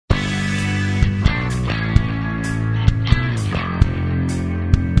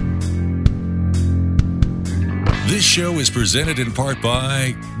This show is presented in part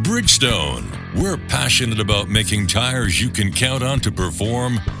by Bridgestone. We're passionate about making tires you can count on to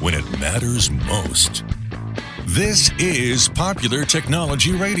perform when it matters most. This is Popular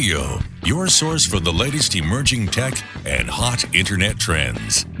Technology Radio, your source for the latest emerging tech and hot internet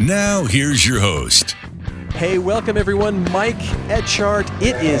trends. Now, here's your host. Hey, welcome everyone. Mike Etchart.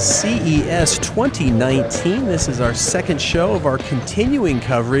 It is CES 2019. This is our second show of our continuing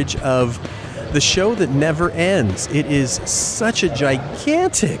coverage of the show that never ends. It is such a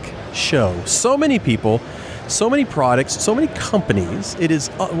gigantic show. So many people, so many products, so many companies. It is,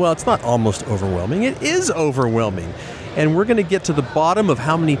 well, it's not almost overwhelming. It is overwhelming. And we're going to get to the bottom of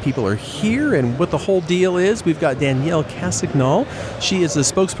how many people are here and what the whole deal is. We've got Danielle Cassignol. She is the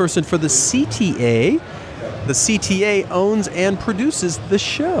spokesperson for the CTA. The CTA owns and produces the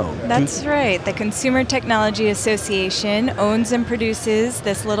show. That's right. The Consumer Technology Association owns and produces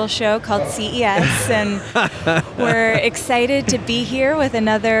this little show called CES, and we're excited to be here with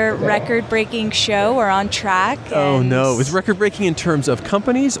another record-breaking show. We're on track. Oh, no. Is record-breaking in terms of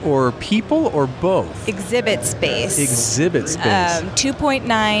companies or people or both? Exhibit space. Exhibit space.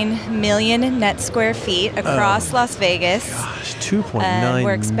 2.9 million net square feet across Las Vegas. Gosh, 2.9 million.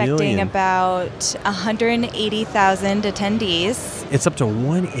 We're expecting about 180,000 attendees. It's up to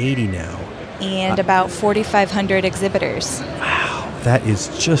 180 now. And about 4,500 exhibitors. Wow, that is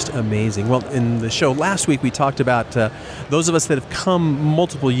just amazing. Well, in the show last week, we talked about those of us that have come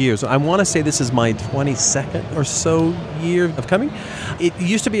multiple years. I want to say this is my 22nd or so year of coming. It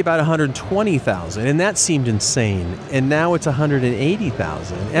used to be about 120,000, and that seemed insane. And now it's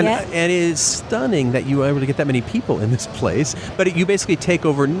 180,000. And it is stunning that you were able to get that many people in this place. But you basically take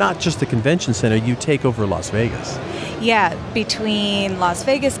over not just the convention center, you take over Las Vegas. Yeah, between Las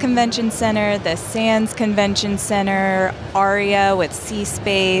Vegas Convention Center, the Sands Convention Center, ARIA with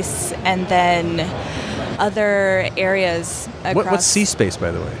C-Space, and then other areas across. What's C-Space, by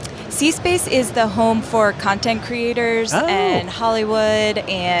the way? C-Space is the home for content creators and Hollywood,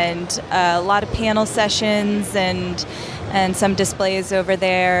 and a lot of panel sessions and some displays over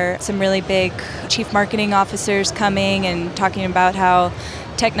there. Some really big chief marketing officers coming and talking about how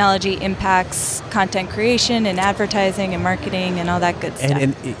technology impacts content creation and advertising and marketing and all that good stuff.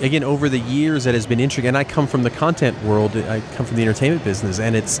 And again, over the years that has been interesting, and I come from the content world, I come from the entertainment business,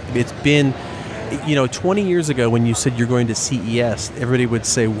 and it's been, 20 years ago when you said you're going to CES, everybody would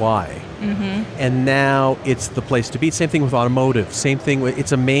say why. Mm-hmm. And now it's the place to be. Same thing with automotive. Same thing with,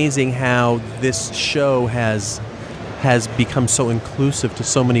 it's amazing how this show has become so inclusive to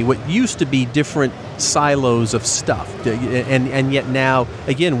so many, what used to be different silos of stuff. And yet now,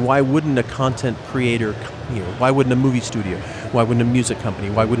 again, why wouldn't a content creator, why wouldn't a movie studio, why wouldn't a music company,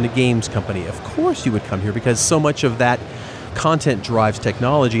 why wouldn't a games company? Of course you would come here because so much of that content drives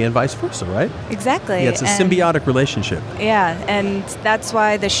technology and vice versa, right? Exactly. Yeah, it's a symbiotic relationship. Yeah, and that's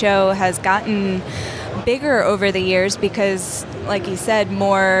why the show has gotten bigger over the years because, like you said,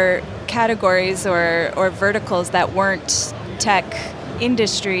 more categories or verticals that weren't tech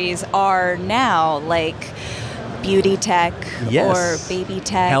industries are now, like beauty tech or baby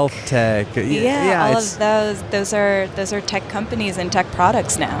tech, health tech. All of those are tech companies and tech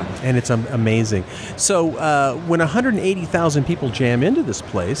products now. And it's amazing. So when 180,000 people jam into this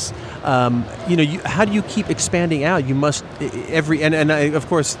place, how do you keep expanding out? You must of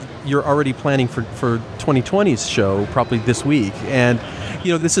course you're already planning for 2020's show probably this week, and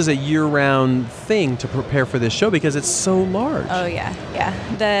this is a year-round thing to prepare for this show because it's so large. Oh yeah.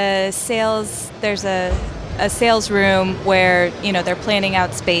 The sales, there's a sales room where they're planning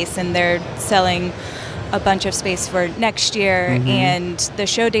out space and they're selling a bunch of space for next year, and the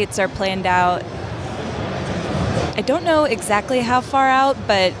show dates are planned out. I don't know exactly how far out,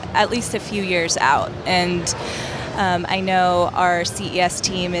 but at least a few years out. And I know our CES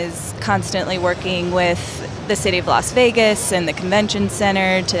team is constantly working with the city of Las Vegas and the convention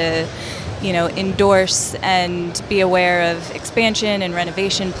center to endorse and be aware of expansion and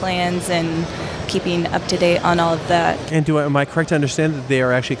renovation plans and keeping up to date on all of that. And am I correct to understand that they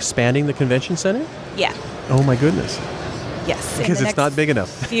are actually expanding the convention center? Yeah. Oh my goodness. Yes. Because it's not big enough.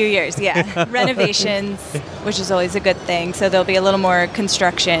 Few years, yeah. Renovations, which is always a good thing. So there'll be a little more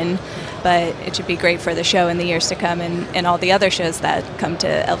construction, but it should be great for the show in the years to come and all the other shows that come to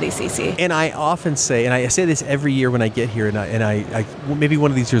LVCC. And I often say, and I say this every year when I get here, and I maybe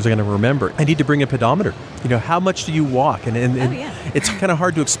one of these years I'm going to remember, I need to bring a pedometer. How much do you walk? And it's kind of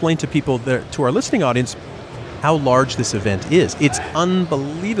hard to explain to people, to our listening audience, how large this event is. It's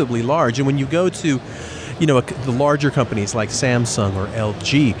unbelievably large. And when you go to the larger companies like Samsung or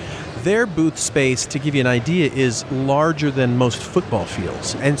LG, their booth space, to give you an idea, is larger than most football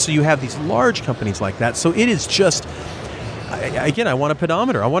fields. And so you have these large companies like that. So it is just, again, I want a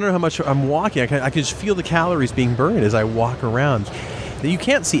pedometer. I want to know how much I'm walking. I can just feel the calories being burned as I walk around. You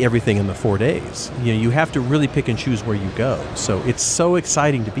can't see everything in the 4 days. You have to really pick and choose where you go. So it's so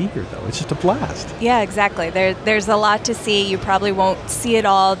exciting to be here, though. It's just a blast. Yeah, exactly. There's a lot to see. You probably won't see it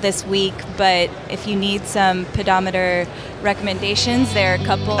all this week, but if you need some pedometer recommendations, there are a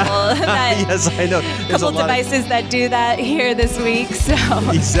couple yes, I know. Couple devices that do that here this week. So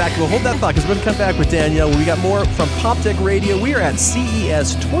exactly. Well, hold that thought, because we're going to come back with Danielle. We got more from PopTech Radio. We are at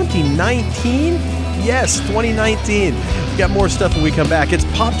CES 2019. Yes, 2019. We got more stuff when we come back. It's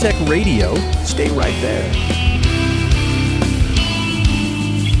PopTech Radio. Stay right there.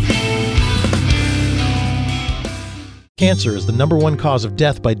 Cancer is the #1 cause of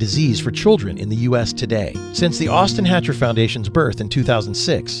death by disease for children in the U.S. today. Since the Austin Hatcher Foundation's birth in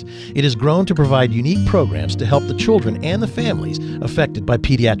 2006, it has grown to provide unique programs to help the children and the families affected by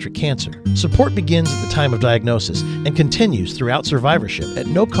pediatric cancer. Support begins at the time of diagnosis and continues throughout survivorship at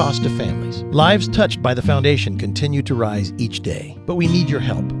no cost to families. Lives touched by the foundation continue to rise each day, but we need your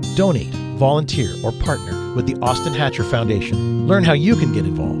help. Donate, volunteer, or partner with the Austin Hatcher Foundation. Learn how you can get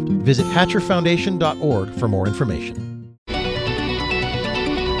involved. Visit hatcherfoundation.org for more information.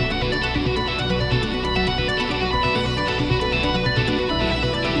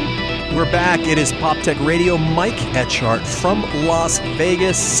 We're back. It is PopTech Radio. Mike Etchart from Las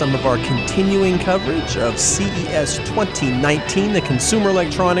Vegas. Some of our continuing coverage of CES 2019, the Consumer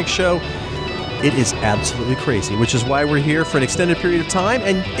Electronics Show. It is absolutely crazy, which is why we're here for an extended period of time,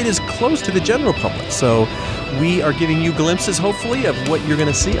 and it is close to the general public. So we are giving you glimpses, hopefully, of what you're going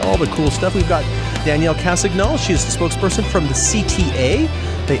to see, all the cool stuff. We've got Danielle Cassignol. She is the spokesperson from the CTA.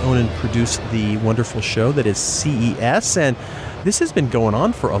 They own and produce the wonderful show that is CES, and this has been going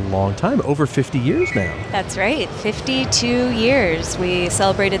on for a long time, over 50 years now. That's right, 52 years. We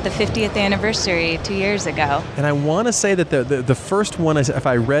celebrated the 50th anniversary 2 years ago. And I want to say that the first one, if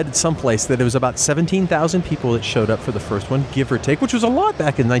I read someplace, that it was about 17,000 people that showed up for the first one, give or take, which was a lot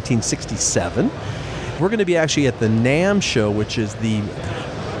back in 1967. We're going to be actually at the NAMM show, which is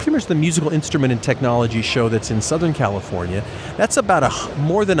pretty much the musical instrument and technology show that's in Southern California. That's about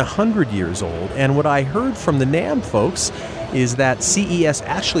more than 100 years old. And what I heard from the NAMM folks is that CES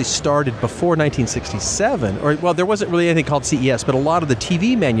actually started before 1967, well, there wasn't really anything called CES, but a lot of the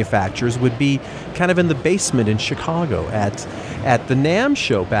TV manufacturers would be kind of in the basement in Chicago at the NAMM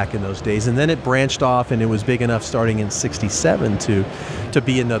show back in those days, and then it branched off, and it was big enough starting in 67 to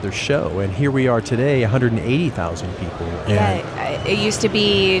be another show, and here we are today, 180,000 people. Yeah, it used to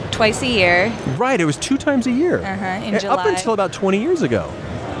be twice a year. Right, it was 2 times a year. In July. Up until about 20 years ago.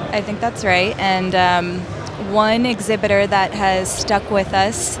 I think that's right, and one exhibitor that has stuck with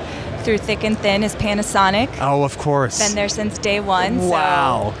us through thick and thin is Panasonic. Oh, of course. Been there since day one.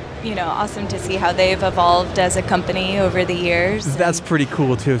 Wow. So, awesome to see how they've evolved as a company over the years. That's pretty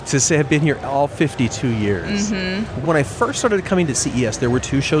cool, too, to say I've been here all 52 years. Mm-hmm. When I first started coming to CES, there were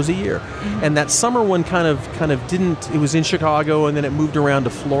 2 shows a year. Mm-hmm. And that summer one kind of didn't, it was in Chicago, and then it moved around to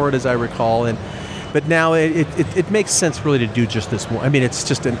Florida, as I recall, but now it makes sense really to do just this one. I mean, it's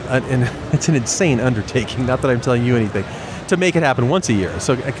just it's an insane undertaking. Not that I'm telling you anything, to make it happen once a year.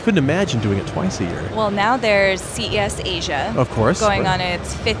 So I couldn't imagine doing it twice a year. Well, now there's CES Asia, of course, going on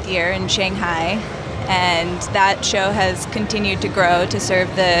its 5th year in Shanghai, and that show has continued to grow to serve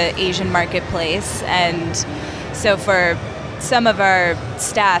the Asian marketplace. And so for some of our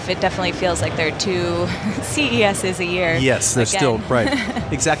staff, it definitely feels like there are 2 CESs a year. Yes, they're still right.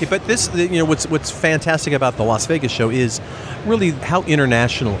 Exactly. But this, what's fantastic about the Las Vegas show is really how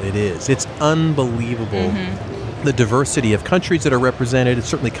international it is. It's unbelievable. Mm-hmm. The diversity of countries that are represented. It's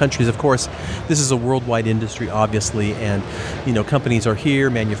certainly countries, of course. This is a worldwide industry, obviously, and companies are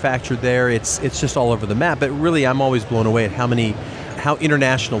here, manufactured there. It's just all over the map. But really, I'm always blown away at how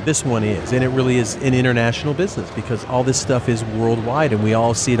international this one is, and it really is an international business because all this stuff is worldwide, and we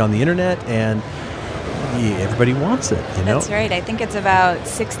all see it on the internet, and everybody wants it. That's right. I think it's about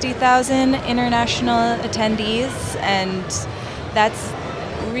 60,000 international attendees, and that's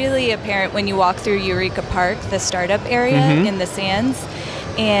really apparent when you walk through Eureka Park, the startup area in the Sands,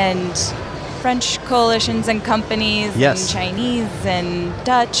 and French coalitions and companies, and Chinese and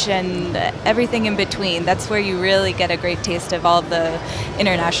Dutch and everything in between. That's where you really get a great taste of all the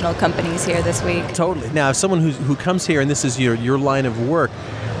international companies here this week. Totally. Now, if someone who comes here and this is your line of work,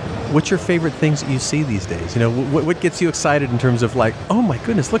 what's your favorite things that you see these days? What gets you excited in terms of like, oh my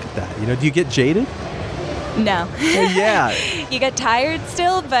goodness, look at that? Do you get jaded? No. Yeah. You get tired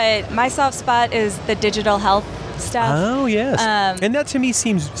still, but my soft spot is the digital health stuff. Oh, yes. And that to me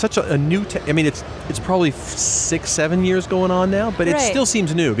seems such a new... I mean, it's probably 6-7 years going on now, but it Right. still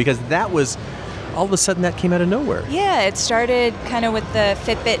seems new because that was... All of a sudden, that came out of nowhere. Yeah, it started kind of with the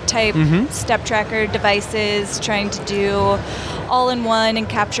Fitbit type step tracker devices, trying to do all in one and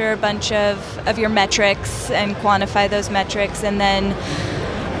capture a bunch of your metrics and quantify those metrics. And then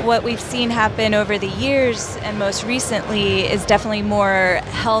what we've seen happen over the years and most recently is definitely more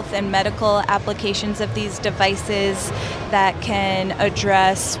health and medical applications of these devices that can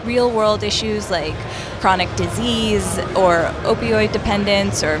address real world issues like chronic disease or opioid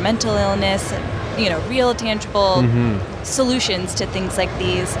dependence or mental illness. Real tangible solutions to things like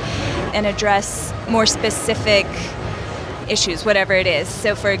these and address more specific issues, whatever it is.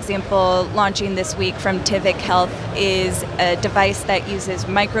 So, for example, launching this week from Tivic Health is a device that uses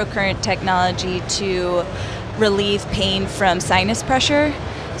microcurrent technology to relieve pain from sinus pressure.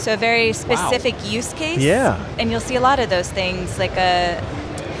 So a very specific use case. Yeah. And you'll see a lot of those things, like a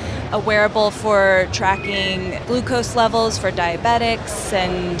wearable for tracking glucose levels for diabetics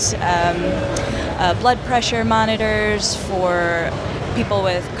and blood pressure monitors for people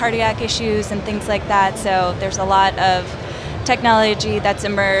with cardiac issues and things like that. So there's a lot of technology that's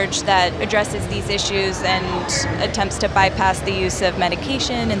emerged that addresses these issues and attempts to bypass the use of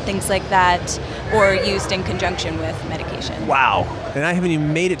medication and things like that, or used in conjunction with medication. Wow. And I haven't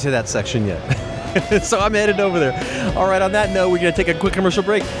even made it to that section yet. So I'm headed over there. All right, on that note, we're going to take a quick commercial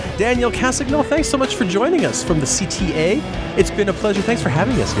break. Danielle Cassignol, thanks so much for joining us from the CTA. It's been a pleasure. Thanks for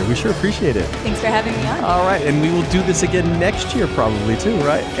having us here. We sure appreciate it. Thanks for having me on. All right, and we will do this again next year probably too,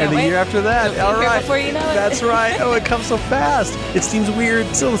 right? Can't and the wait. year after that. It'll be here before you know it. That's right. Oh, it comes so fast. It seems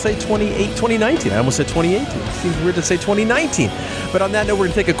weird still to say 2019. I almost said 2018. It seems weird to say 2019. But on that note, we're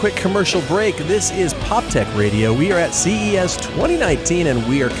going to take a quick commercial break. This is PopTech Radio. We are at CES 2019, and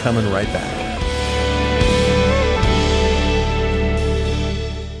we are coming right back.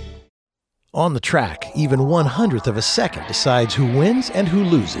 On the track, even 1/100th of a second decides who wins and who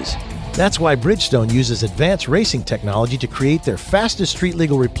loses. That's why Bridgestone uses advanced racing technology to create their fastest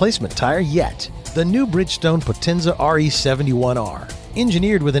street-legal replacement tire yet, the new Bridgestone Potenza RE71R.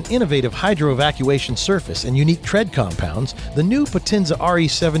 Engineered with an innovative hydro-evacuation surface and unique tread compounds, the new Potenza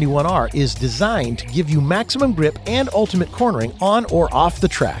RE71R is designed to give you maximum grip and ultimate cornering on or off the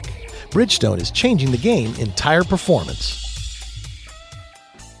track. Bridgestone is changing the game in tire performance.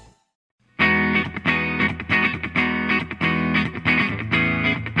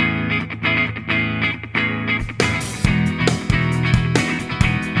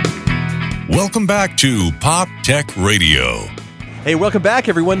 Welcome back to Pop Tech Radio. Hey, welcome back,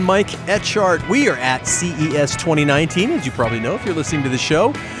 everyone. Mike Etchart. We are at CES 2019, as you probably know if you're listening to the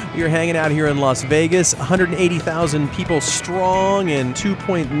show. We are hanging out here in Las Vegas, 180,000 people strong and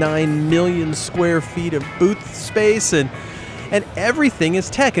 2.9 million square feet of booth space, and everything is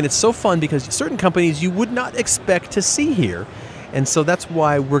tech. And it's so fun because certain companies you would not expect to see here. And so that's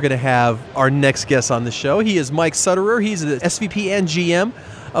why we're going to have our next guest on the show. He is Mike Sutterer. He's the SVP and GM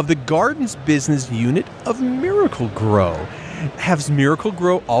of the Gardens Business Unit of Miracle-Gro. Has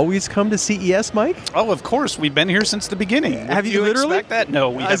Miracle-Gro always come to CES, Mike? Oh, of course. We've been here since the beginning. Have you literally? Expect that? No,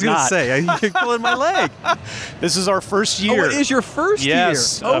 we have not. I was going to say, you're pulling my leg. This is our first year. Oh, it is your first year?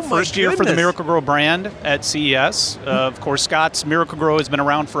 Yes. First year for the Miracle-Gro brand at CES. Of course, Scott's Miracle-Gro has been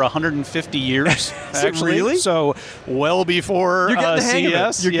around for 150 years, actually. Really? So, well before You're getting the hang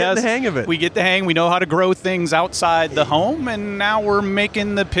CES. of it. You're getting the hang of it. We get the hang. We know how to grow things outside the home, and now we're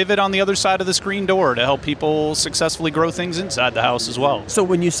making the pivot on the other side of the screen door to help people successfully grow things inside the house as well. So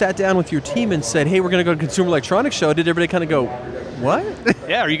when you sat down with your team and said, hey, we're going to go to Consumer Electronics Show, did everybody kind of go, what?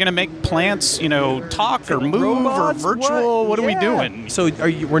 Yeah, are you going to make plants, talk or move robots? or virtual? What are we Yeah. doing? So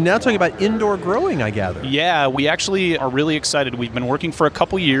we're now talking about indoor growing, I gather. Yeah, we actually are really excited. We've been working for a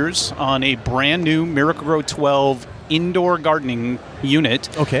couple years on a brand new Miracle-Gro 12 indoor gardening unit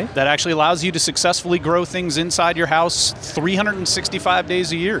that actually allows you to successfully grow things inside your house 365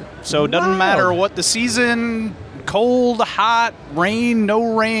 days a year. So it doesn't matter what the season, cold, hot, rain,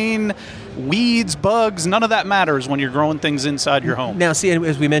 no rain, weeds, bugs, none of that matters when you're growing things inside your home. Now, see,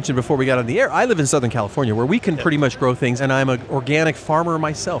 as we mentioned before we got on the air, I live in Southern California where we can pretty much grow things, and I'm an organic farmer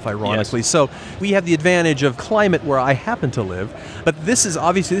myself, ironically. Yes. So we have the advantage of climate where I happen to live. But this is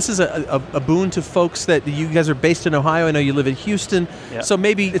a boon to folks that you guys are based in Ohio. I know you live in Houston. Yep. So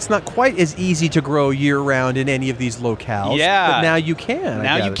maybe it's not quite as easy to grow year-round in any of these locales. Yeah. But now you can.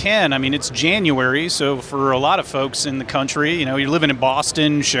 Now you can. I mean, it's January, so for a lot of folks in the country, you're living in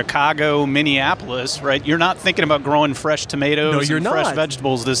Boston, Chicago, Minneapolis, right? You're not thinking about growing fresh tomatoes No, you're and fresh not.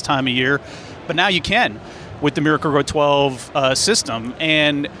 vegetables this time of year, but now you can. with the Miracle-Gro 12 system.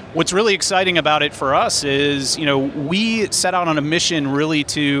 And what's really exciting about it for us is, we set out on a mission really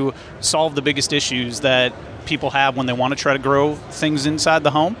to solve the biggest issues that people have when they want to try to grow things inside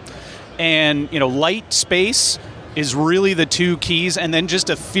the home. And, light, space is really the two keys, and then just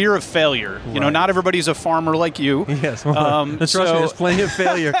a fear of failure. Right. Not everybody's a farmer like you. Yes, that's right. There's plenty of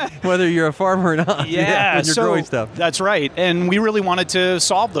failure, whether you're a farmer or not. Yeah, when you're growing stuff. That's right. And we really wanted to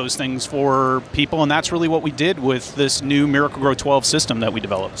solve those things for people, and that's really what we did with this new Miracle-Gro 12 system that we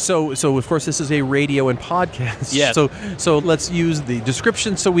developed. So of course, this is a radio and podcast. Yes. So let's use the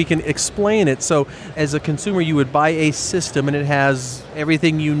description so we can explain it. So as a consumer, you would buy a system, and it has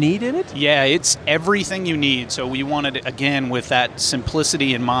everything you need in it? Yeah, it's everything you need. So we wanted, again, with that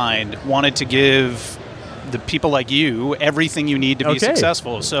simplicity in mind, wanted to give the people like you everything you need to be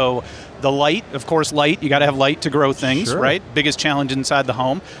successful. So the light, of course, you got to have light to grow things, right? Biggest challenge inside the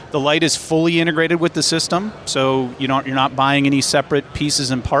home. The light is fully integrated with the system, so you're not buying any separate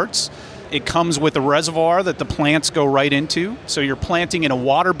pieces and parts. It comes with a reservoir that the plants go right into, so you're planting in a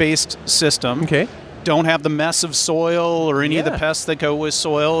water-based system. Okay. Don't have the mess of soil or any of the pests that go with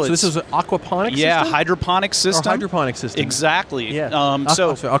soil. So this is an aquaponic system? Yeah, hydroponic system. Or hydroponic system. Exactly. Yeah.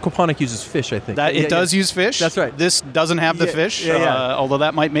 So aquaponic uses fish, I think. It does use fish. That's right. This doesn't have the fish, although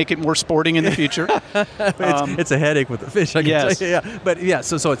that might make it more sporting in the future. It's a headache with the fish, I can tell you. Yeah. But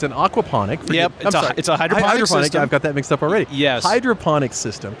so it's an aquaponic. Yep, it's a hydroponic system. I've got that mixed up already. Yes. Hydroponic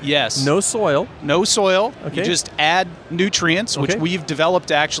system. Yes. No soil. No soil. Okay. You just add nutrients, which we've developed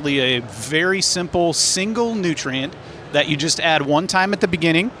actually a very simple single nutrient that you just add one time at the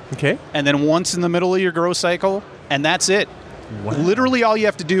beginning, and then once in the middle of your grow cycle, and that's it. Wow. Literally all you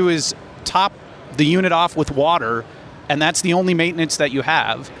have to do is top the unit off with water, and that's the only maintenance that you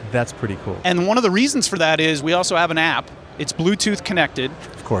have. That's pretty cool. And one of the reasons for that is we also have an app. It's Bluetooth connected.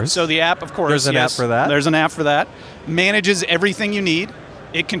 Of course. So the app, of course. There's an app for that. There's an app for that. Manages everything you need.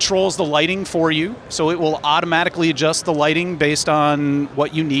 It controls the lighting for you, so it will automatically adjust the lighting based on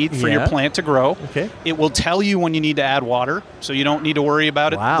what you need for your plant to grow. Okay. It will tell you when you need to add water, so you don't need to worry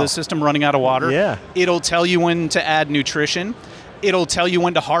about the system running out of water. Yeah. It'll tell you when to add nutrition. It'll tell you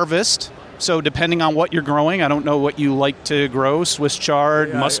when to harvest. So depending on what you're growing, I don't know what you like to grow, Swiss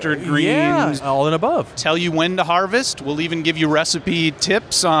chard, mustard greens. All and above. Tell you when to harvest. We'll even give you recipe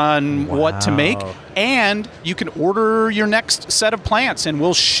tips on what to make. And you can order your next set of plants, and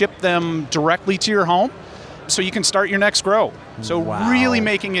we'll ship them directly to your home so you can start your next grow. So really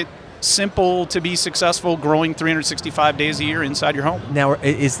making it simple to be successful growing 365 days a year inside your home. Now,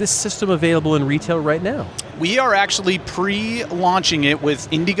 is this system available in retail right now? We are actually pre-launching it with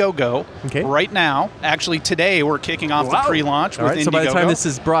Indiegogo right now. Actually, today we're kicking off the pre-launch with Indiegogo. So by the time this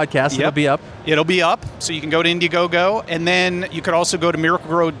is broadcast, it'll be up? It'll be up. So you can go to Indiegogo, and then you could also go to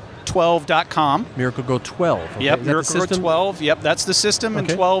Miracle-Gro12.com. Miracle-Gro 12. Okay. Yep, Miracle-Gro 12. Yep, that's the system, and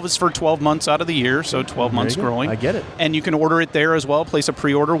 12 is for 12 months out of the year, so 12 months growing. I get it. And you can order it there as well, place a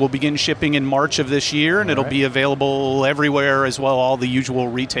pre-order. We'll begin shipping in March of this year, and it'll be available everywhere as well. All the usual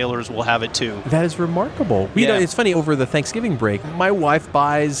retailers will have it too. That is remarkable. It's funny, over the Thanksgiving break, my wife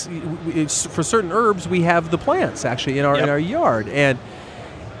buys, for certain herbs, we have the plants actually in our yard, and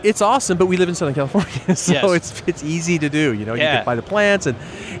it's awesome, but we live in Southern California, so it's easy to do. You can buy the plants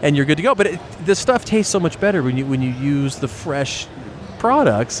and you're good to go. But the stuff tastes so much better when you use the fresh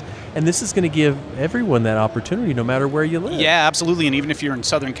products, and this is going to give everyone that opportunity no matter where you live. Yeah, absolutely. And even if you're in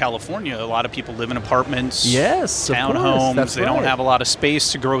Southern California, a lot of people live in apartments, townhomes. They don't have a lot of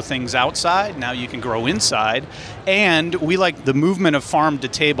space to grow things outside. Now you can grow inside. And we like the movement of farm to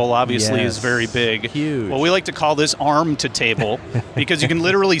table, obviously, is very big. Huge. Well, we like to call this arm to table because you can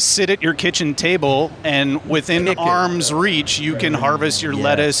literally sit at your kitchen table, and within arm's reach, you can harvest your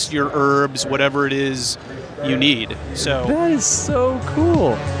lettuce, your herbs, whatever it is you need. So that is so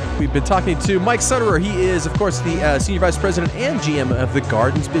cool. We've been talking to Mike Sutterer. He is, of course, the Senior Vice President and GM of the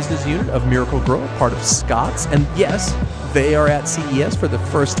Gardens Business Unit of Miracle-Gro, part of Scotts. And yes, they are at CES for the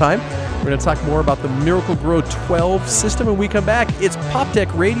first time. We're going to talk more about the Miracle-Gro 12 system when we come back. It's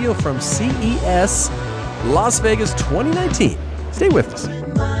PopTech Radio from CES Las Vegas 2019. Stay with us.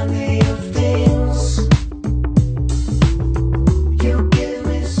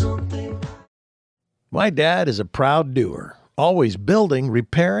 My dad is a proud doer, always building,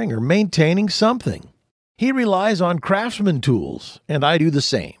 repairing, or maintaining something. He relies on Craftsman tools, and I do the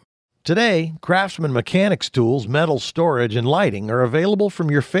same. Today, Craftsman mechanics tools, metal storage, and lighting are available from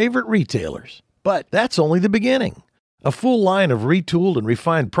your favorite retailers. But that's only the beginning. A full line of retooled and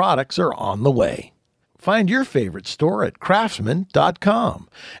refined products are on the way. Find your favorite store at craftsman.com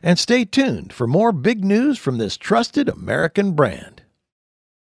and stay tuned for more big news from this trusted American brand.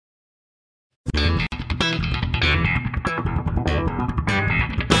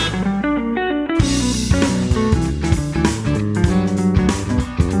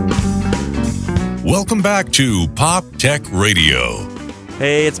 Welcome back to Pop Tech Radio.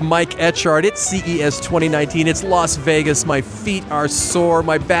 Hey, it's Mike Etchart. It's CES 2019. It's Las Vegas. My feet are sore.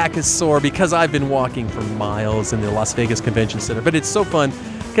 My back is sore because I've been walking for miles in the Las Vegas Convention Center. But it's so fun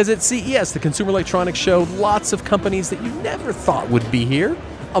because at CES, the Consumer Electronics Show, lots of companies that you never thought would be here.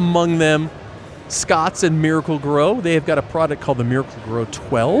 Among them, Scotts and Miracle-Gro. They have got a product called the Miracle-Gro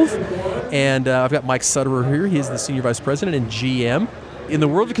 12. And I've got Mike Sutterer here. He's the Senior Vice President and GM. In the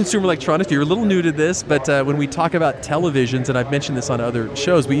world of consumer electronics, you're a little new to this, but when we talk about televisions, and I've mentioned this on other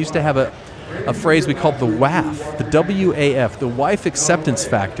shows, we used to have a phrase we called the WAF, the WAF, the wife acceptance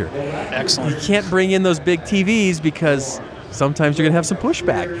factor. Excellent. You can't bring in those big TVs because sometimes you're going to have some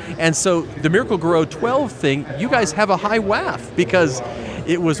pushback. And so the Miracle-Gro 12 thing, you guys have a high WAF because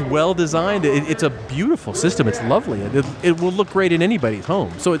it was well designed. It's a beautiful system. It's lovely. It will look great in anybody's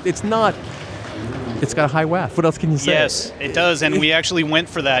home. So it's not... It's got a high WAF. What else can you say? Yes, it does, and we actually went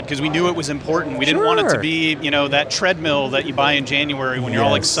for that because we knew it was important. We didn't want it to be, that treadmill that you buy in January when you're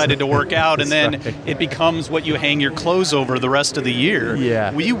all excited to work out, and then it becomes what you hang your clothes over the rest of the year.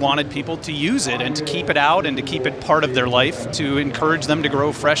 Yeah. We wanted people to use it and to keep it out and to keep it part of their life to encourage them to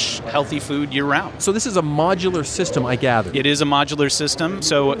grow fresh, healthy food year-round. So this is a modular system, I gather. It is a modular system.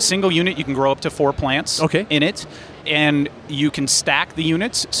 So a single unit, you can grow up to 4 plants in it. And you can stack the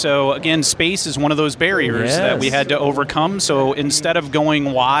units. So again, space is one of those barriers that we had to overcome. So instead of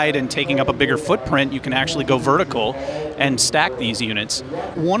going wide and taking up a bigger footprint, you can actually go vertical and stack these units.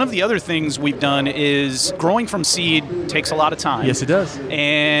 One of the other things we've done is growing from seed takes a lot of time. Yes, it does.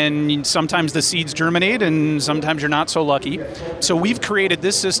 And sometimes the seeds germinate and sometimes you're not so lucky. So we've created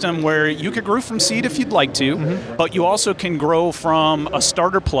this system where you could grow from seed if you'd like to, but you also can grow from a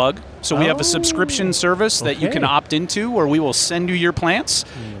starter plug. So we have a subscription service that you can opt into where we will send you your plants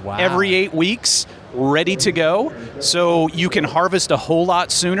every 8 weeks, ready to go. So you can harvest a whole lot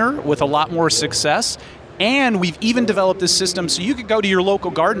sooner with a lot more success. And we've even developed this system so you could go to your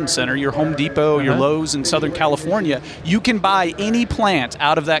local garden center, your Home Depot, your Lowe's in Southern California. You can buy any plant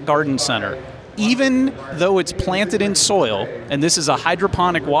out of that garden center. Even though it's planted in soil, and this is a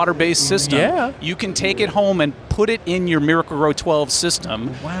hydroponic water-based system, you can take it home and put it in your Miracle-Gro 12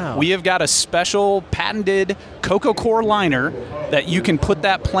 system. Wow. We have got a special patented Coco Core liner that you can put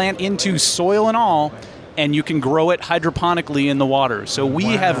that plant into, soil and all, and you can grow it hydroponically in the water. So we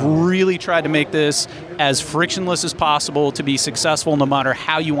have really tried to make this as frictionless as possible to be successful no matter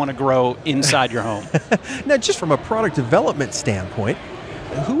how you want to grow inside your home. Now, just from a product development standpoint,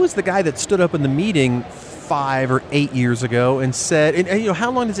 who was the guy that stood up in the meeting 5 or 8 years ago and said, and how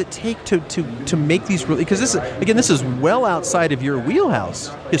long does it take to make these really, because this is well outside of your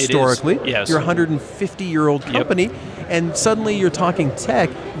wheelhouse historically. Yes. You're a 150-year-old company, and suddenly you're talking tech.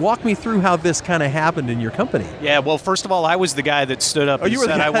 Walk me through how this kind of happened in your company. Yeah, well, first of all, I was the guy that stood up and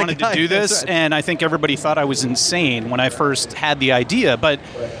said I wanted to do this, and I think everybody thought I was insane when I first had the idea. But,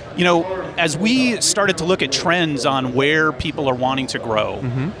 as we started to look at trends on where people are wanting to grow,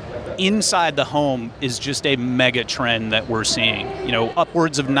 inside the home is just a mega trend that we're seeing.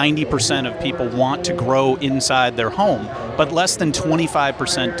 Upwards of 90% of people want to grow inside their home, but less than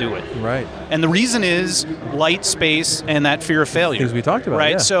 25% do it. Right. And the reason is light, space, and that fear of failure. Things we talked about,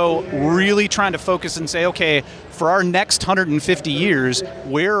 right? So really trying to focus and say, okay, for our next 150 years,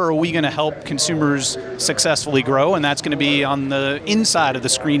 where are we going to help consumers successfully grow? And that's going to be on the inside of the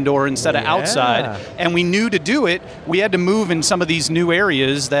screen door instead of outside. And we knew to do it, we had to move in some of these new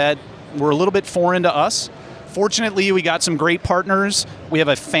areas that were a little bit foreign to us. Fortunately, we got some great partners. We have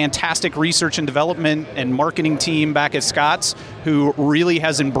a fantastic research and development and marketing team back at Scotts who really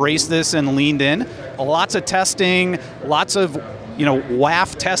has embraced this and leaned in. Lots of testing, lots of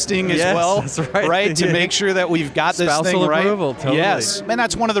WAF testing as well, that's right? To make sure that we've got this Spousal thing right. approval, totally. Yes, and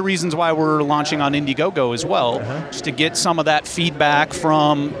that's one of the reasons why we're launching on Indiegogo as well, just to get some of that feedback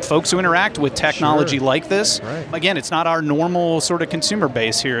from folks who interact with technology like this. Right. Again, it's not our normal sort of consumer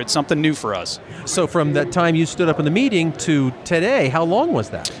base here. It's something new for us. So from that time you stood up in the meeting to today, how long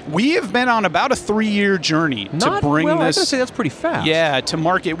was that? We have been on about a 3-year journte to bring this. I was going to say that's pretty fast. Yeah, to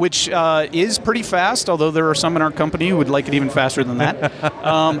market, which is pretty fast, although there are some in our company who would like it even faster than that.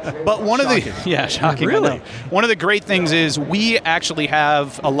 But one shocking. of the shocking. Really? I know. One of the great things is we actually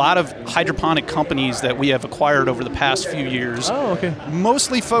have a lot of hydroponic companies that we have acquired over the past few years. Oh, okay.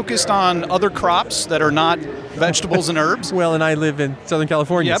 Mostly focused on other crops that are not vegetables and herbs. Well, and I live in Southern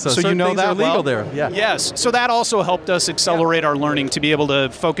California, so you know that are legal well. there. Yeah. Yes. So that also helped us accelerate our learning to be able to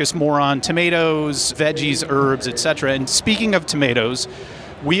focus more on tomatoes, veggies, herbs, etc. And speaking of tomatoes,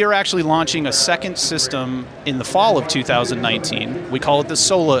 we are actually launching a second system in the fall of 2019. We call it the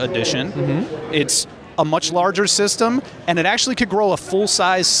Sola Edition. It's a much larger system, and it actually could grow a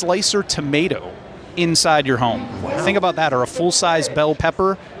full-size slicer tomato. inside your home. Wow. Think about that, or a full-size bell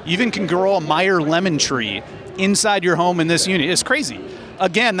pepper. You even can grow a Meyer lemon tree inside your home in this unit. It's crazy.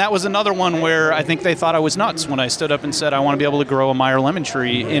 Again, that was another one where I think they thought I was nuts when I stood up and said I want to be able to grow a Meyer lemon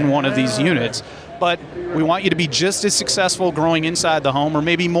tree in one of these units. But we want you to be just as successful growing inside the home, or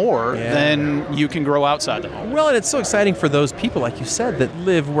maybe more, than you can grow outside the home. Well, and it's so exciting for those people, like you said, that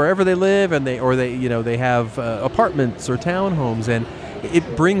live wherever they live, and they have apartments or townhomes, and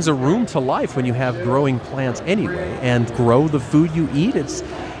it brings a room to life when you have growing plants anyway, and grow the food you eat. It's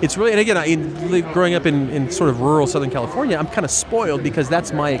really, and again, growing up in sort of rural Southern California, I'm kind of spoiled because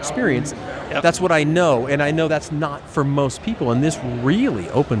that's my experience. Yep. That's what I know, and I know that's not for most people, and this really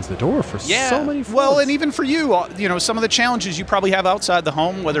opens the door for so many folks. Well, and even for you, some of the challenges you probably have outside the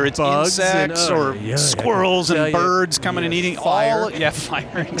home, whether it's bugs insects or squirrels and birds coming and eating. Fire.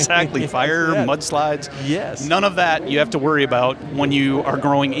 Fire, exactly. Fire, mudslides. Yes. None of that you have to worry about when you are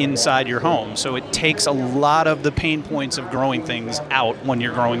growing inside your home. So it takes a lot of the pain points of growing things out when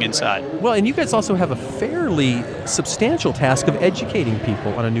you're growing inside. Well, and you guys also have a fairly substantial task of educating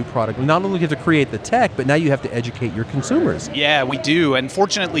people on a new product. Not only do you have to create the tech, but now you have to educate your consumers. Yeah, we do. And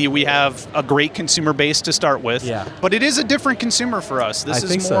fortunately, we have a great consumer base to start with. Yeah. But it is a different consumer for us. This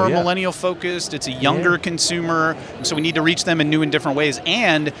is more millennial focused. It's a younger consumer. So we need to reach them in new and different ways.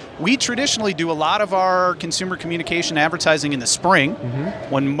 And we traditionally do a lot of our consumer communication advertising in the spring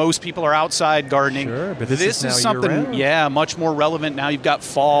when most people are outside gardening. Sure, but this is something, much more relevant. Now you've got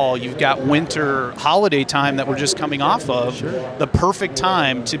fall, you've got winter, holiday time that we're just coming off of. Sure. The perfect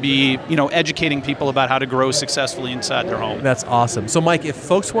time to be, educating people about how to grow successfully inside their home. That's awesome. So, Mike, if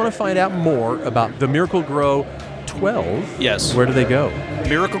folks want to find out more about the Miracle-Gro 12, yes, where do they go?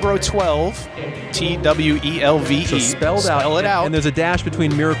 Miracle-Gro 12, TWELVE. So spell it out. And there's a dash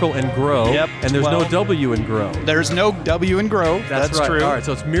between Miracle and Grow. Yep. And there's no W in Grow. There's no W in Grow. That's right. True. All right.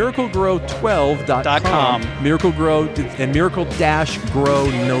 So it's miraclegrow12.com. Miracle-Gro and Miracle-Grow,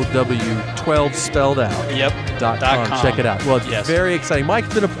 no W, 12 spelled out. Yep. .com. Check it out. Well, it's very exciting. Mike,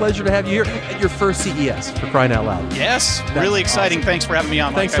 it's been a pleasure to have you here at your first CES, for crying out loud. Yes. Really exciting. Awesome. Thanks for having me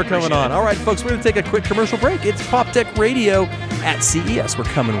on, Mike. Thanks for coming on. All right, folks, we're going to take a quick commercial break. It's Pop Tech Radio at CES. We're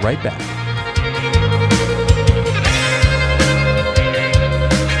coming right back.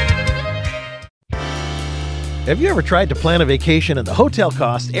 Have you ever tried to plan a vacation and the hotel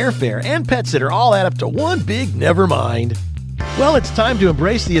costs, airfare, and pet sitter all add up to one big never mind? Well, it's time to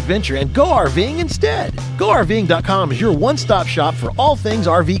embrace the adventure and go RVing instead. GoRVing.com is your one-stop shop for all things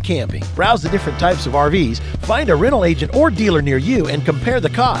RV camping. Browse the different types of RVs, find a rental agent or dealer near you, and compare the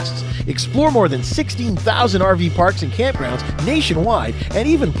costs. Explore more than 16,000 RV parks and campgrounds nationwide, and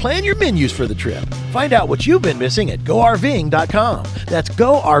even plan your menus for the trip. Find out what you've been missing at GoRVing.com. That's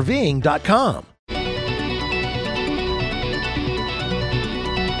GoRVing.com.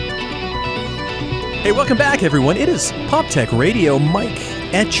 Hey, welcome back, everyone. It is Pop Tech Radio. Mike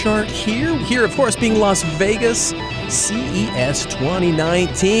Etchart here. Here, of course, being Las Vegas, CES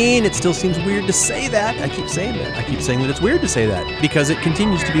 2019. It still seems weird to say that. I keep saying that. I keep saying that it's weird to say that because it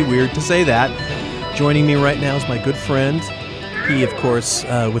continues to be weird to say that. Joining me right now is my good friend. He, of course,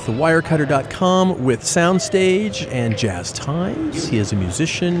 with thewirecutter.com, with Soundstage and Jazz Times. He is a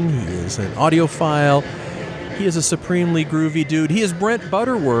musician. He is an audiophile. He is a supremely groovy dude. He is Brent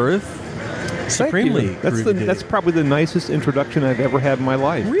Butterworth. Supremely. That's probably the nicest introduction I've ever had in my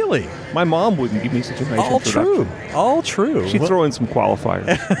life. Really? My mom wouldn't give me such a nice introduction. All true. She'd throw in some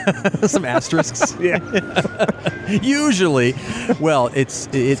qualifiers. Some asterisks. Yeah. Usually. Well,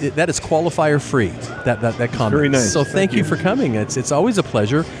 that is qualifier free, that comment. Very nice. So thank you for coming. It's always a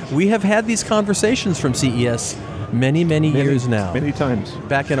pleasure. We have had these conversations from CES many years now. Many times.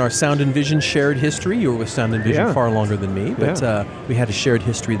 Back in our Sound and Vision shared history. You were with Sound and Vision far longer than me, but we had a shared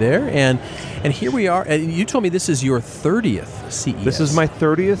history there. And here we are. And you told me this is your 30th CES. This is my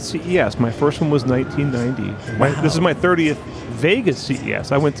 30th CES. My first one was 1990. Wow. This is my 30th Vegas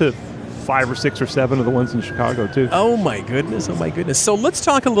CES. I went to 5 or 6 or 7 of the ones in Chicago, too. Oh, my goodness. So let's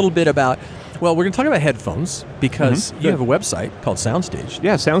talk a little bit about... Well, we're going to talk about headphones because you have a website called Soundstage.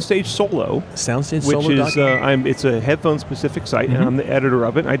 Yeah, Soundstage Solo. SoundstageSolo.com. Which is it's a headphone-specific site, and I'm the editor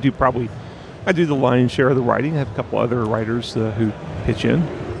of it. I do the lion's share of the writing. I have a couple other writers who pitch in.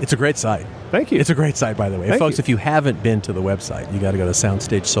 It's a great site. Thank you. It's a great site, by the way. Thank Folks, you. If you haven't been to the website, you got to go to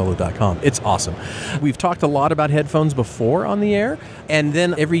SoundstageSolo.com. It's awesome. We've talked a lot about headphones before on the air, and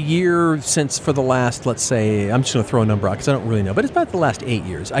then every year since for the last, let's say, I'm just going to throw a number out because I don't really know, but it's about the last 8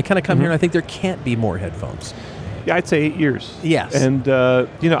 years. I kind of come here and I think there can't be more headphones. Yeah, I'd say 8 years. Yes. And,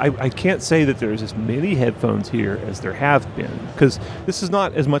 I can't say that there's as many headphones here as there have been, because this is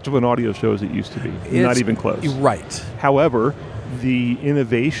not as much of an audio show as it used to be. Not even close. Right. However, the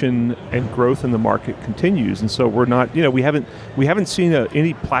innovation and growth in the market continues, and so we're not, we haven't seen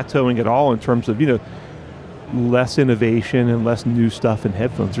any plateauing at all in terms of, less innovation and less new stuff in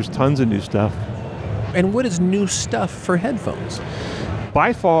headphones. There's tons of new stuff. And what is new stuff for headphones?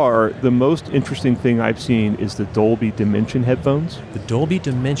 By far, the most interesting thing I've seen is the Dolby Dimension headphones. The Dolby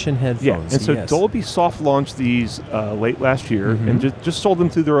Dimension headphones. Yeah, and so Dolby soft launched these late last year and just sold them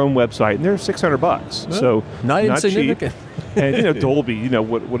through their own website, and they're $600. Oh, so not insignificant. Cheap. And Dolby,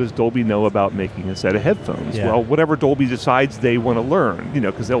 what does Dolby know about making a set of headphones? Yeah. Well, whatever Dolby decides they want to learn,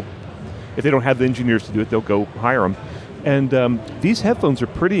 because if they don't have the engineers to do it, they'll go hire them. And these headphones are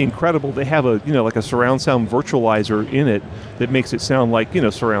pretty incredible. They have like a surround sound virtualizer in it that makes it sound like,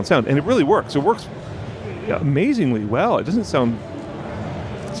 surround sound. And it really works. It works amazingly well. It doesn't sound...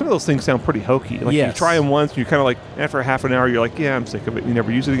 Some of those things sound pretty hokey. Like you try them once, and you're kind of like, after half an hour, you're like, yeah, I'm sick of it. You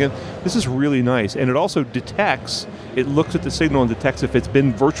never use it again. This is really nice. And it also detects, it looks at the signal and detects if it's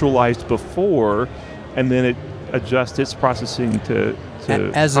been virtualized before, and then it adjusts its processing to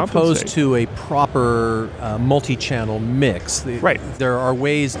as opposed to a proper multi-channel mix. Right. There are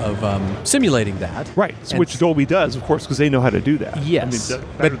ways of simulating that. Right, which Dolby does, of course, because they know how to do that. Yes.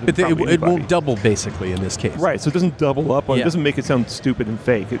 But it won't double, basically, in this case. Right, so it doesn't double up. It doesn't make it sound stupid and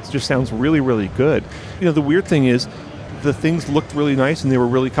fake. It just sounds really, really good. The weird thing is, the things looked really nice and they were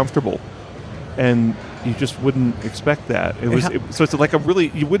really comfortable. And you just wouldn't expect that. So it's like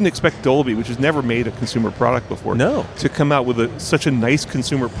you wouldn't expect Dolby, which has never made a consumer product before, to come out with such a nice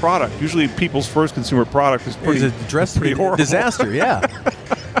consumer product. Usually people's first consumer product is pretty horrible. Disaster, yeah.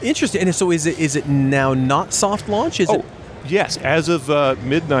 Interesting. And so is it now not soft launch? Yes. As of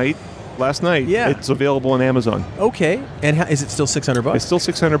midnight last night, it's available on Amazon. Okay. And is it still $600? It's still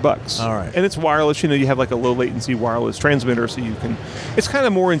 $600. All right. And it's wireless. You have like a low latency wireless transmitter, so you can... It's kind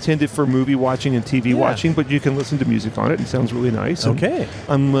of more intended for movie watching and TV watching, but you can listen to music on it, and it sounds really nice. Okay.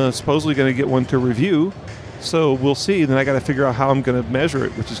 And I'm supposedly going to get one to review, so we'll see. Then I got to figure out how I'm going to measure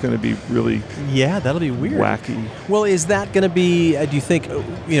it, which is going to be really... Yeah, that'll be weird. Wacky. Well, is that going to be... do you think...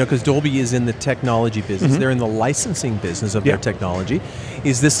 because Dolby is in the technology business. They're in the licensing business of their technology.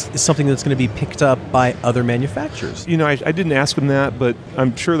 Is this something that's going to be picked up by other manufacturers? I didn't ask them that, but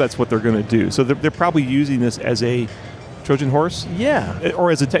I'm sure that's what they're going to do. So they're probably using this as a Trojan horse? Yeah.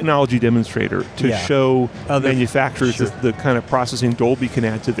 Or as a technology demonstrator to show manufacturers the kind of processing Dolby can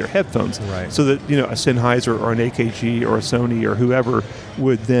add to their headphones. Right. So that, a Sennheiser or an AKG or a Sony or whoever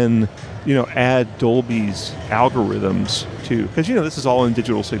would then, add Dolby's algorithms to, because, this is all in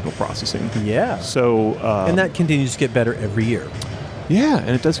digital signal processing. Yeah. So... and that continues to get better every year. Yeah, and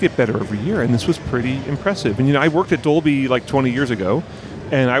it does get better every year, and this was pretty impressive. And, I worked at Dolby like 20 years ago,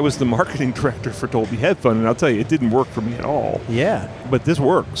 and I was the marketing director for Dolby Headphone, and I'll tell you, it didn't work for me at all. Yeah. But this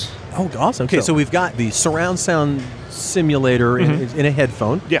works. Oh, awesome. Okay, so we've got the surround sound simulator in a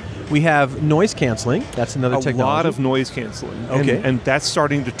headphone. Yeah. We have noise canceling. That's another technology. A lot of noise canceling. Okay. And that's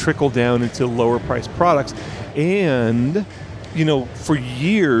starting to trickle down into lower priced products. And... for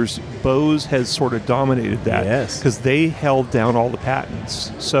years, Bose has sort of dominated that. Yes. Because they held down all the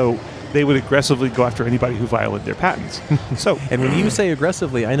patents. So they would aggressively go after anybody who violated their patents. And when you say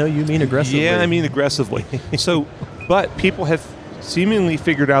aggressively, I know you mean aggressively. Yeah, I mean aggressively. But people have seemingly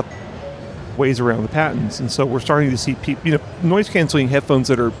figured out ways around the patents. And so we're starting to see noise-canceling headphones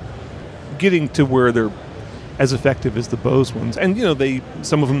that are getting to where they're as effective as the Bose ones. And,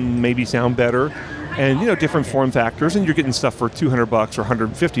 some of them maybe sound better. And, different form factors, and you're getting stuff for $200 or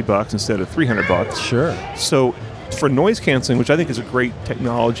 $150 instead of $300. Sure. So for noise canceling, which I think is a great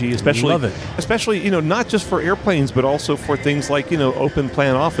technology, especially, love it. Especially, not just for airplanes, but also for things like, open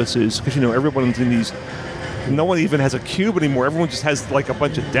plan offices, because, everyone's in these... No one even has a cube anymore. Everyone just has like a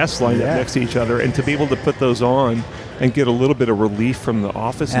bunch of desks lined up next to each other, and to be able to put those on and get a little bit of relief from the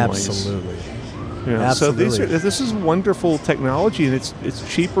office noise. Absolutely. So this is wonderful technology, and it's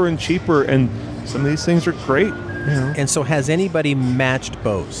cheaper and cheaper, and some of these things are great. And so has anybody matched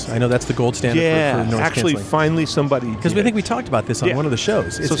Bose? I know that's the gold standard for noise actually, canceling. Finally somebody. Because we think we talked about this on one of the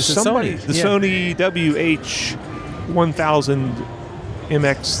shows. It's somebody, Sony. The Sony WH-1000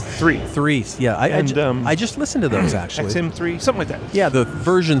 MX3. Yeah. I just listened to those, actually. XM3, something like that. Yeah, the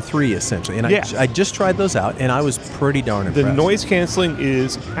version 3, essentially. And I just tried those out, and I was pretty darn impressed. The noise canceling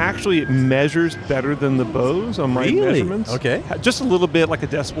is actually, it measures better than the Bose on my measurements. Okay. Just a little bit, like a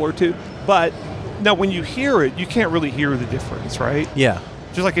decibel or two. But now when you hear it, you can't really hear the difference, right? Yeah.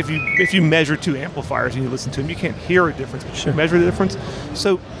 Just like if you measure two amplifiers and you listen to them, you can't hear a difference, but you measure the difference.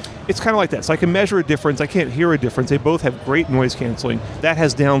 So it's kind of like that. So I can measure a difference. I can't hear a difference. They both have great noise canceling. That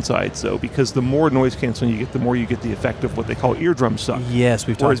has downsides, though, because the more noise canceling you get, the more you get the effect of what they call eardrum suck. Yes,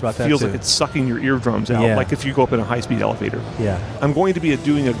 we've talked about that, it feels too. like it's sucking your eardrums out, like if you go up in a high-speed elevator. Yeah. I'm going to be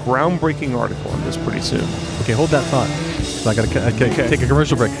doing a groundbreaking article on this pretty soon. Okay, hold that thought. So I got to take a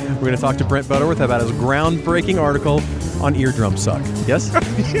commercial break. We're going to talk to Brent Butterworth about his groundbreaking article on eardrum suck. Yes?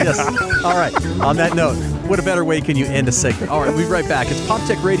 Yes. All right. On that note, what a better way can you end a segment? All right, we'll be right back. It's Pop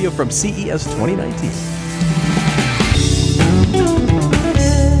Tech Radio from CES 2019.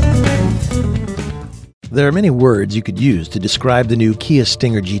 There are many words you could use to describe the new Kia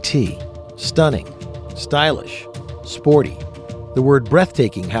Stinger GT. Stunning, stylish, sporty. The word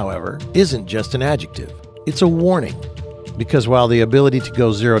breathtaking, however, isn't just an adjective. It's a warning. Because while the ability to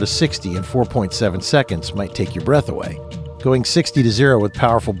go 0 to 60 in 4.7 seconds might take your breath away, going 60 to 0 with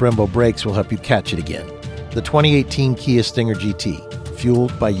powerful Brembo brakes will help you catch it again. The 2018 Kia Stinger GT,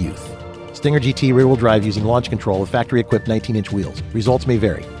 fueled by youth. Stinger GT rear-wheel drive using launch control with factory-equipped 19-inch wheels. Results may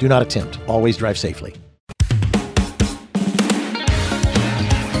vary. Do not attempt. Always drive safely.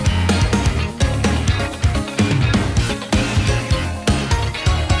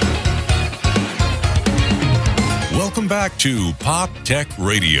 Welcome back to Pop Tech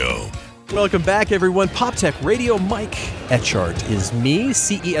Radio. Welcome back, everyone. Pop Tech Radio. Mike Etchart is me.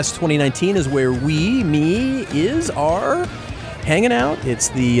 CES 2019 is where are hanging out. It's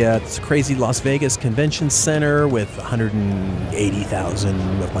this crazy Las Vegas Convention Center with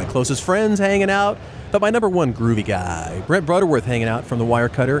 180,000 of my closest friends hanging out. But my number one groovy guy, Brent Butterworth, hanging out from the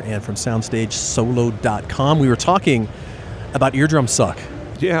Wirecutter and from SoundstageSolo.com. We were talking about eardrum suck.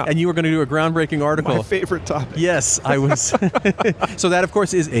 Yeah. And you were going to do a groundbreaking article. My favorite topic. Yes, I was. So that, of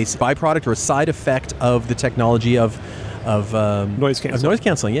course, is a byproduct or a side effect of the technology of noise canceling. Of noise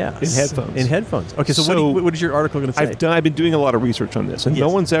canceling, yeah. In headphones. Okay, so what is your article going to say? I've been doing a lot of research on this, and no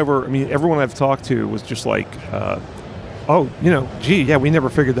one's ever, everyone I've talked to was just like, we never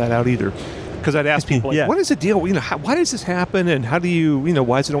figured that out either. Because I'd ask people, what is the deal? Why does this happen? And how do you,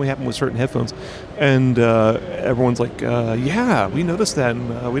 why does it only happen with certain headphones? And everyone's like, we noticed that,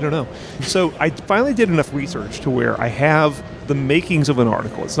 and we don't know. So I finally did enough research to where I have the makings of an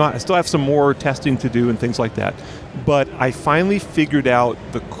article. I still have some more testing to do and things like that. But I finally figured out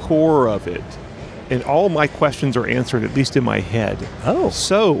the core of it. And all my questions are answered, at least in my head. Oh.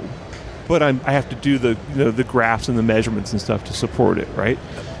 So, but I have to do the graphs and the measurements and stuff to support it, right?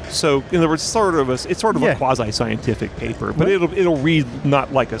 So, in other words, it's sort of a quasi-scientific paper, but it'll read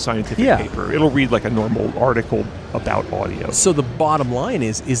not like a scientific paper. It'll read like a normal article about audio. So the bottom line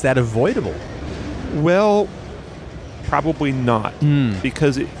is that avoidable? Well, probably not,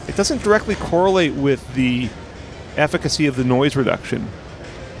 because it doesn't directly correlate with the efficacy of the noise reduction.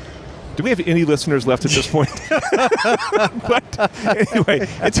 Do we have any listeners left at this point? But anyway,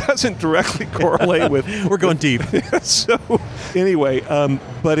 it doesn't directly correlate with... We're going deep. So anyway,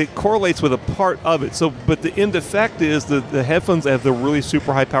 but it correlates with a part of it. So, but the end effect is the headphones that have the really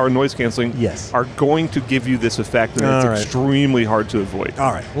super high power noise canceling are going to give you this effect, and it's extremely hard to avoid.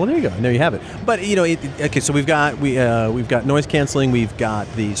 All right. Well, there you go. There you have it. But okay, so we've got noise canceling, we've got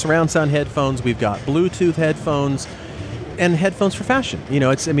the surround sound headphones, we've got Bluetooth headphones. And headphones for fashion,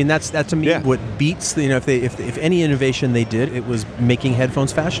 that's to me what beats if any innovation they did, it was making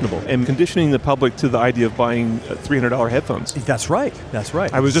headphones fashionable and conditioning the public to the idea of buying $300 headphones. That's right.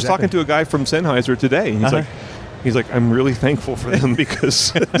 I was just talking to a guy from Sennheiser today, and he's like, I'm really thankful for them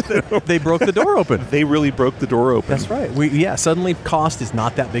because they broke the door open. They really broke the door open. That's right. Suddenly cost is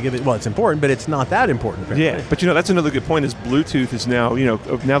not that big of it. Well, it's important, but it's not that important. Apparently. Yeah, but that's another good point is Bluetooth is now,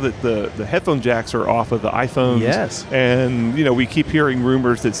 now that the headphone jacks are off of the iPhones. Yes. And, we keep hearing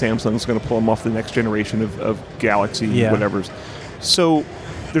rumors that Samsung's going to pull them off the next generation of Galaxy, whatever's. So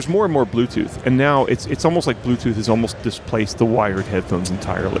there's more and more Bluetooth, and now it's almost like Bluetooth has almost displaced the wired headphones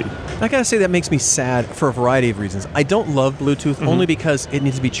entirely. I gotta say that makes me sad for a variety of reasons. I don't love Bluetooth only because it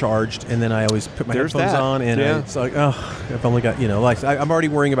needs to be charged, and then I always put my headphones on, and it's like, I've only got I'm already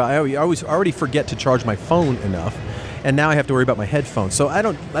worrying about. I already forget to charge my phone enough, and now I have to worry about my headphones. So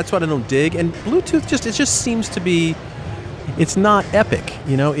that's what I don't dig. And Bluetooth just seems to be, it's not epic.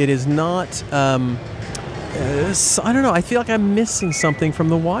 It is not. I don't know. I feel like I'm missing something from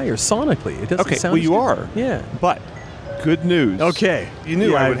the wire sonically. It doesn't sound. Well, you are. Yeah. But good news. Okay. You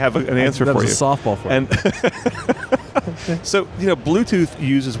knew I would have an answer for you. That was a softball for you. And so, Bluetooth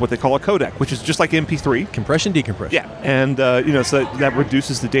uses what they call a codec, which is just like MP3. Compression, decompression. Yeah. And, so that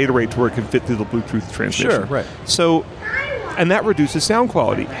reduces the data rate to where it can fit through the Bluetooth transmission. Sure, right. So, and that reduces sound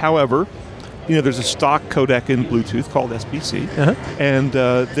quality. However, there's a stock codec in Bluetooth called SBC, and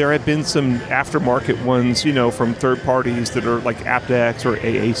there have been some aftermarket ones, from third parties that are like aptX or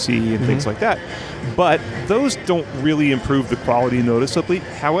AAC and things like that. But those don't really improve the quality noticeably.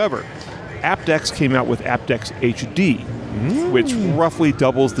 However, aptX came out with aptX HD, which roughly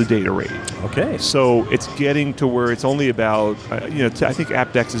doubles the data rate. Okay. So it's getting to where it's only about, I think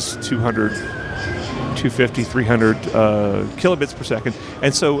aptX is 250, 300 kilobits per second.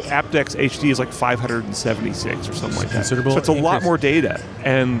 And so aptX HD is like 576 or something like that. So it's a lot more data,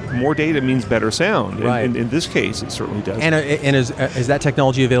 and more data means better sound. Right. In this case, it certainly does. And is that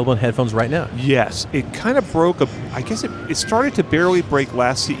technology available in headphones right now? Yes. It kind of broke I guess it started to barely break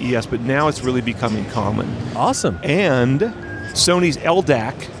last CES, but now it's really becoming common. Awesome. And Sony's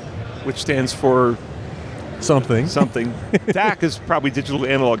LDAC, which stands for something. DAC is probably digital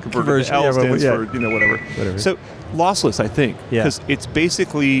analog converter. L stands for whatever. So lossless, I think, because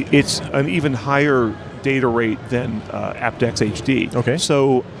it's an even higher data rate than aptX HD. Okay.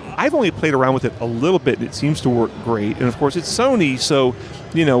 So I've only played around with it a little bit, and it seems to work great. And of course, it's Sony, so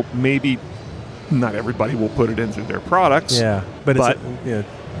maybe not everybody will put it into their products. Yeah, but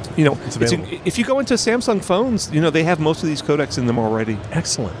if you go into Samsung phones, they have most of these codecs in them already.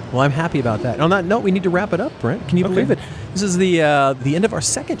 Excellent. Well, I'm happy about that. On that note, we need to wrap it up, Brent. Can you believe it? This is the end of our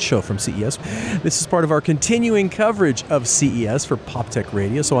second show from CES. This is part of our continuing coverage of CES for PopTech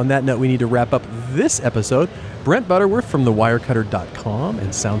Radio. So on that note, we need to wrap up this episode. Brent Butterworth from thewirecutter.com and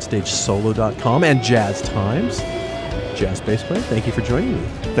SoundstageSolo.com and Jazz Times. Jazz bass player, thank you for joining me.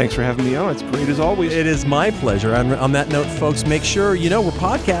 Thanks for having me on. It's great as always. It is my pleasure. On that note, folks, make sure we're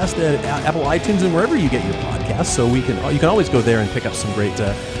podcast at Apple iTunes and wherever you get your podcasts. So you can always go there and pick up some great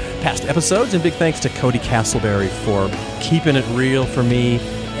past episodes. And big thanks to Cody Castleberry for keeping it real for me,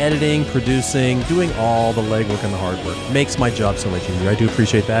 editing, producing, doing all the legwork and the hard work. Makes my job so much easier. I do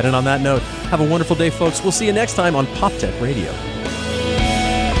appreciate that. And on that note, have a wonderful day, folks. We'll see you next time on PopTech Radio.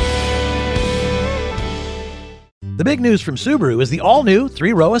 The big news from Subaru is the all-new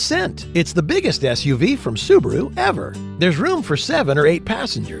 3-row Ascent. It's the biggest SUV from Subaru ever. There's room for 7 or 8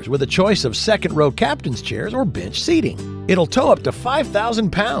 passengers with a choice of second-row captain's chairs or bench seating. It'll tow up to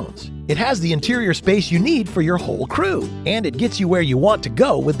 5,000 pounds. It has the interior space you need for your whole crew. And it gets you where you want to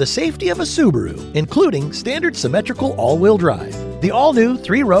go with the safety of a Subaru, including standard symmetrical all-wheel drive. The all-new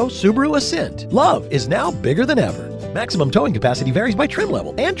 3-row Subaru Ascent. Love is now bigger than ever. Maximum towing capacity varies by trim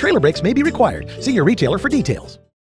level, and trailer brakes may be required. See your retailer for details.